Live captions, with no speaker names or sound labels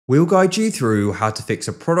We'll guide you through how to fix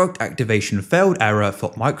a product activation failed error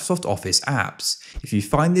for Microsoft Office apps. If you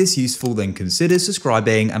find this useful, then consider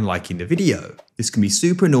subscribing and liking the video. This can be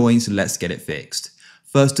super annoying, so let's get it fixed.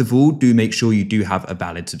 First of all, do make sure you do have a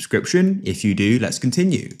valid subscription. If you do, let's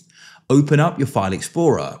continue. Open up your File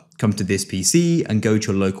Explorer, come to this PC and go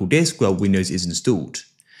to your local disk where Windows is installed.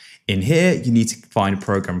 In here, you need to find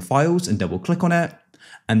Program Files and double click on it.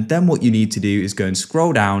 And then what you need to do is go and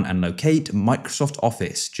scroll down and locate Microsoft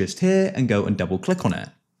Office just here and go and double click on it.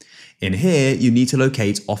 In here, you need to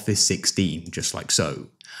locate Office 16, just like so.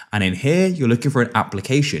 And in here, you're looking for an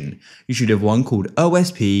application. You should have one called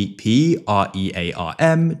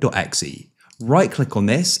osp.prearm.exe. Right click on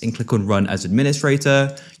this and click on Run as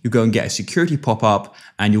Administrator. You'll go and get a security pop-up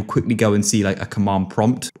and you'll quickly go and see like a command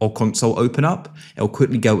prompt or console open up. It'll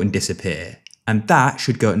quickly go and disappear. And that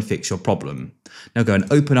should go and fix your problem. Now go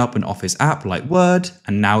and open up an Office app like Word,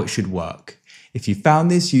 and now it should work. If you found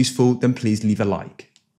this useful, then please leave a like.